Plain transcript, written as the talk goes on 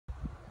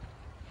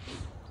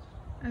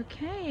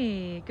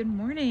Okay, good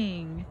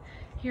morning.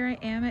 Here I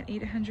am at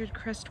 800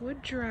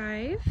 Crestwood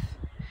Drive.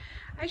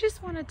 I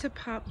just wanted to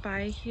pop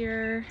by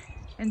here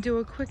and do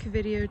a quick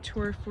video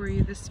tour for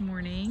you this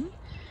morning.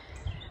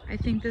 I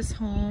think this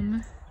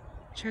home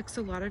checks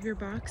a lot of your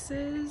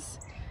boxes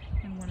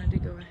and wanted to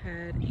go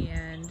ahead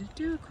and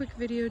do a quick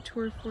video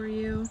tour for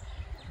you.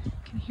 You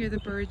can hear the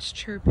birds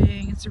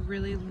chirping. It's a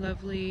really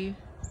lovely,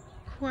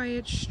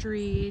 quiet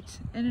street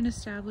in an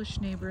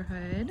established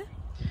neighborhood.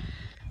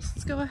 So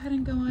let's go ahead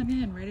and go on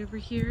in. Right over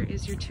here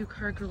is your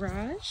 2-car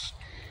garage.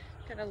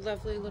 Got a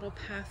lovely little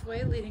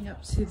pathway leading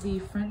up to the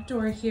front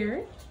door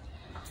here.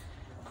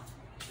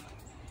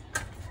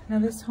 Now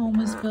this home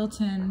was built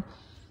in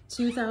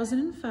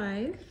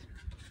 2005.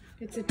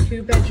 It's a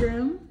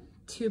 2-bedroom,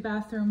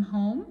 2-bathroom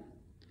home.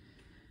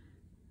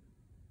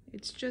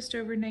 It's just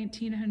over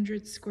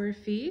 1,900 square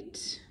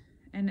feet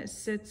and it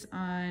sits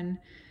on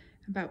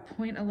about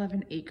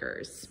 0.11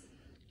 acres.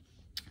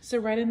 So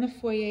right in the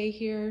foyer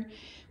here,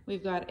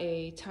 we've got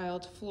a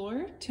tiled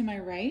floor to my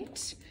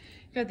right.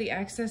 You've got the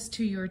access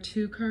to your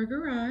 2-car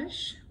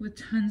garage with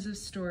tons of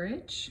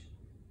storage.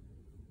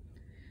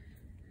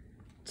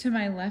 To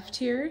my left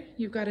here,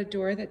 you've got a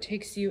door that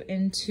takes you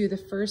into the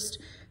first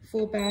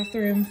full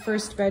bathroom,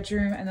 1st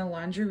bedroom, and the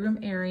laundry room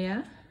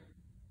area.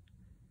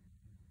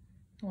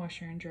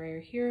 Washer and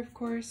dryer here, of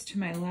course. To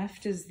my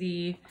left is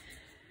the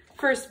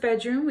 1st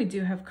bedroom. We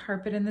do have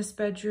carpet in this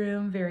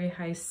bedroom, very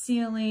high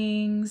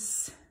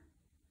ceilings.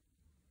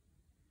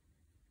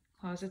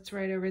 Closet's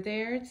right over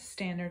there. It's a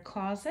standard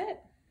closet.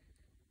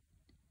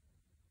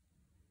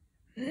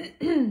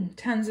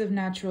 Tons of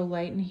natural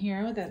light in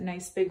here with that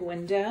nice big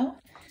window.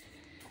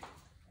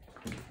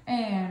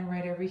 And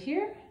right over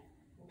here,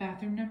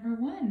 bathroom number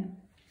 1.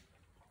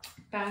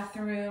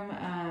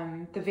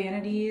 Bathroom, the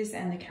vanities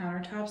and the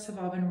countertops have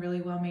all been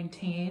really well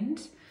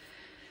maintained.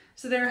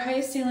 So there are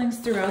high ceilings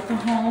throughout the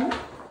home.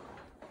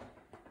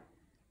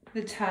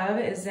 The tub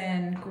is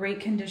in great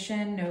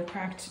condition, no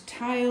cracked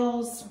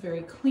tiles,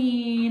 very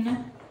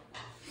clean.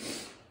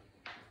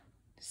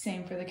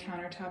 Same for the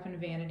countertop and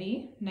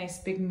vanity.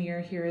 Nice big mirror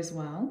here as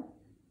well.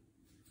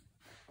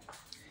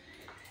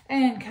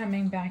 And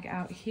coming back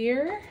out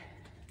here,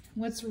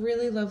 what's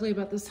really lovely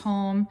about this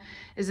home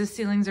is the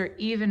ceilings are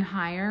even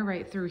higher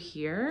right through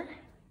here.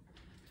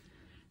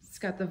 It's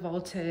got the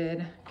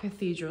vaulted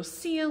cathedral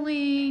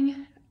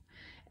ceiling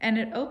and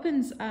it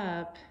opens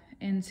up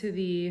into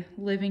the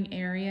living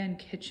area and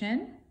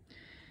kitchen,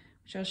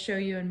 which I'll show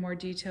you in more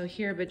detail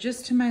here. But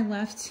just to my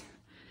left,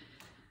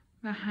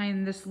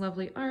 behind this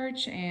lovely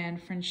arch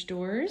and French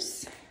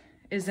doors,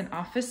 is an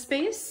office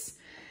space.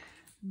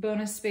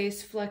 Bonus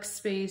space, flex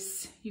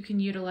space. You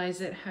can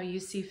utilize it how you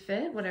see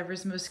fit,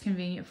 whatever's most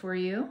convenient for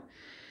you.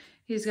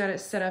 He's got it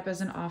set up as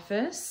an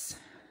office.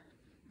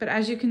 But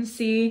as you can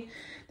see,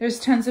 there's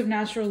tons of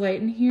natural light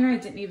in here. I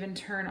didn't even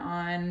turn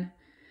on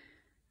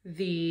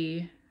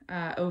the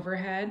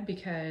overhead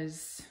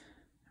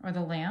or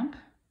the lamp,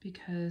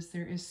 because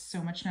there is so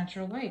much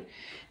natural light.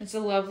 It's a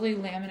lovely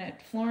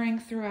laminate flooring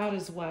throughout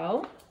as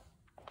well.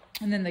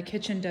 And then the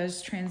kitchen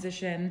does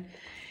transition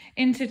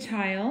into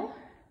tile,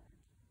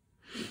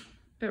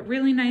 but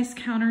really nice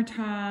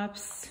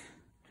countertops,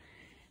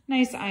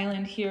 nice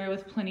island here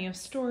with plenty of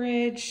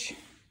storage.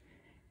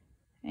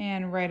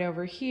 And right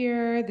over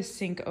here, the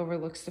sink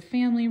overlooks the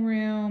family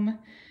room,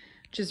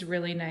 which is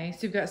really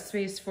nice. You've got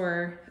space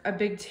for a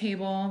big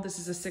table. This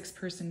is a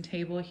 6-person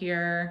table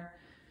here.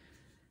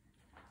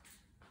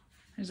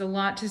 There's a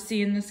lot to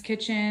see in this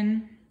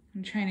kitchen.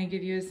 I'm trying to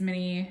give you as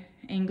many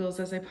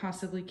angles as I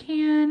possibly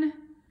can.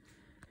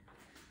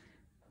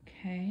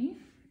 Okay.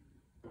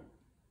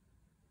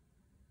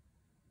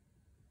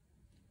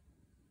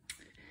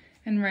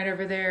 And right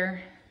over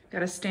there,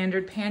 got a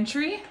standard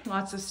pantry.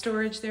 Lots of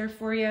storage there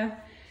for you,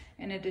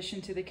 in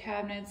addition to the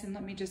cabinets. And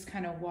let me just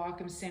kind of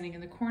walk. I'm standing in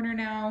the corner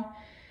now.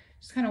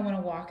 Just kind of want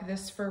to walk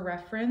this for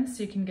reference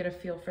so you can get a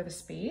feel for the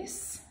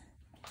space.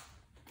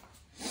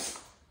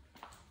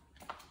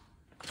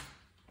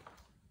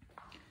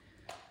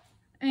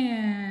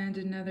 And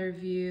another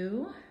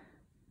view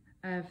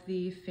of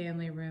the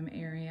family room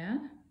area.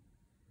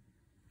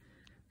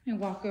 And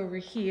walk over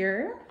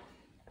here.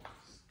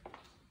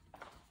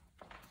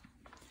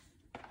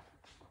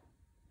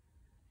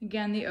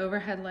 Again, the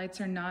overhead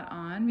lights are not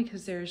on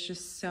because there's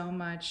just so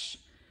much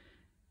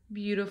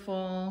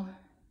beautiful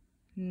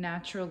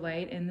natural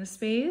light in the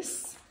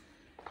space.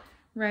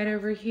 Right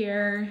over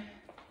here,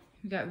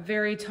 we've got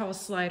very tall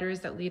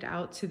sliders that lead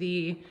out to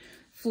the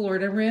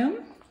Florida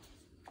room,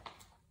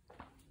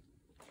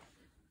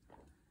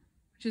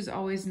 which is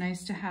always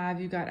nice to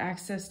have. You've got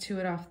access to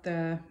it off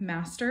the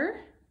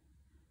master.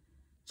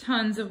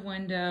 Tons of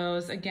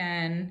windows.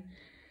 Again,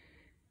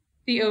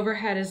 the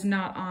overhead is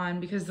not on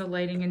because the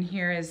lighting in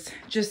here is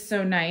just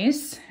so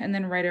nice. And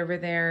then right over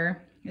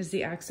there is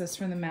the access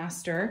from the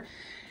master.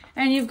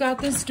 And you've got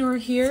this door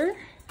here,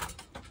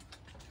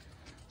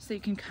 so you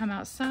can come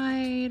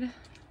outside,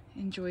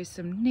 enjoy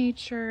some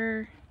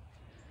nature.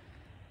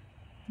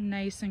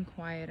 Nice and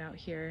quiet out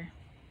here.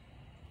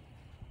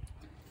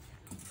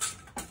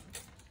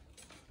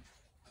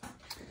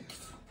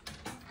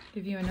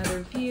 Give you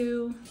another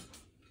view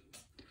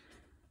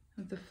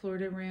of the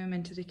Florida room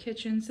into the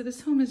kitchen. So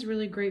this home is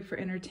really great for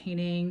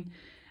entertaining.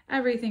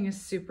 Everything is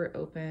super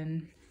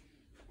open.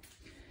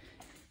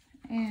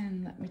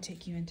 And let me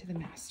take you into the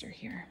master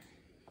here.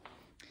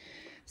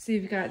 So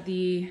you've got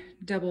the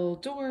double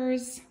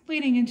doors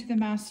leading into the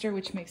master,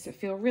 which makes it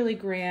feel really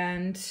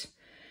grand.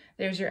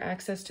 There's your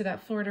access to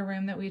that Florida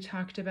room that we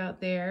talked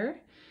about there.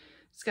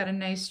 It's got a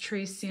nice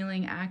tray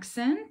ceiling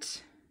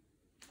accent.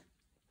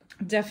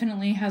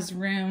 Definitely has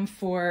room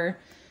for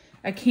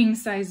a king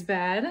size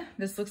bed.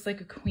 This looks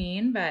like a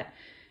queen, but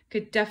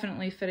could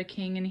definitely fit a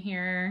king in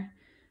here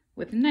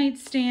with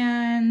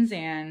nightstands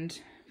and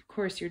of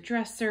course your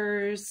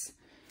dressers.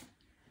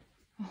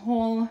 A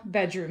whole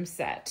bedroom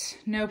set,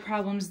 no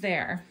problems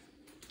there.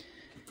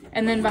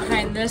 And then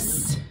behind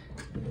this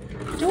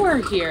door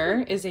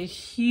here is a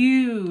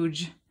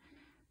huge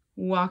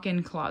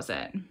walk-in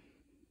closet.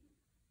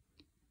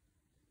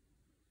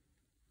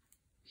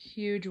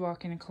 Huge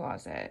walk-in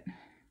closet.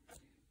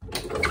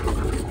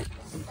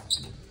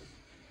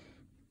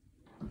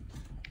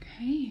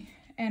 Okay,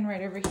 and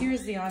right over here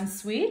is the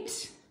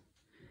ensuite.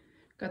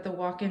 Got the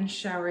walk-in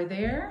shower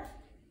there.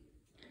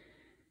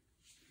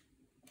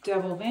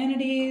 Double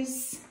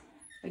vanities,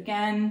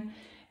 again,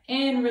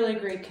 in really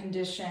great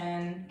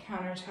condition,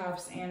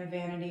 countertops and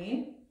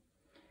vanity.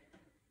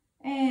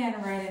 And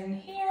right in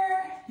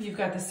here, you've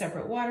got the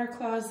separate water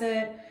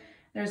closet.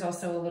 There's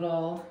also a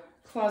little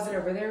closet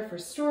over there for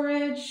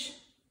storage.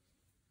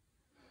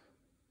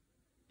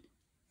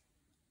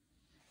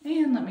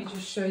 And let me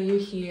just show you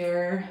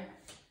here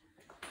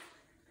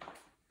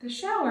the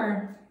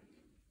shower.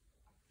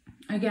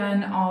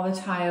 Again, all the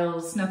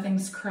tiles,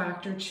 nothing's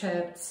cracked or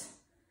chipped.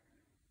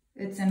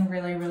 It's in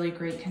really, really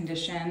great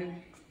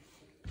condition.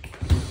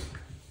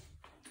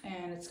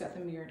 And it's got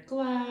the mirrored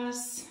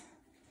glass.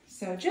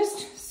 So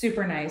just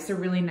super nice, a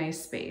really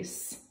nice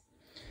space.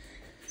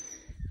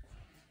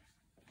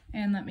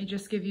 And let me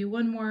just give you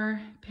one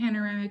more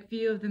panoramic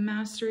view of the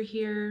master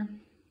here.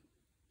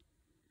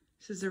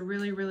 This is a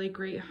really, really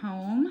great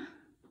home.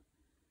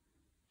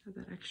 Got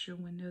that extra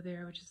window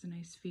there, which is a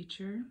nice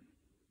feature.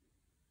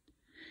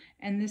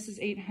 And this is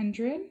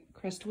 800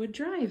 Crestwood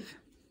Drive.